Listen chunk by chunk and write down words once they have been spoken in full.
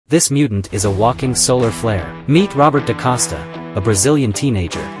This mutant is a walking solar flare. Meet Robert da Costa, a Brazilian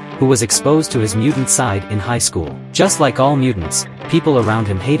teenager, who was exposed to his mutant side in high school. Just like all mutants, people around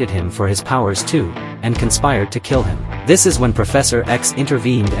him hated him for his powers too, and conspired to kill him. This is when Professor X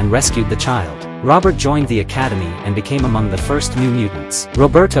intervened and rescued the child. Robert joined the academy and became among the first new mutants.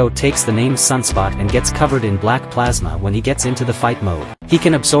 Roberto takes the name Sunspot and gets covered in black plasma when he gets into the fight mode. He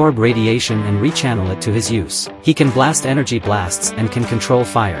can absorb radiation and rechannel it to his use. He can blast energy blasts and can control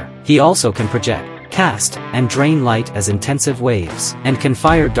fire. He also can project, cast, and drain light as intensive waves, and can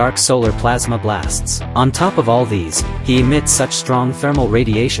fire dark solar plasma blasts. On top of all these, he emits such strong thermal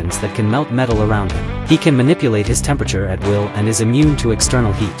radiations that can melt metal around him. He can manipulate his temperature at will and is immune to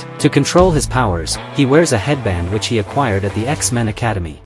external heat. To control his powers, he wears a headband which he acquired at the X-Men Academy.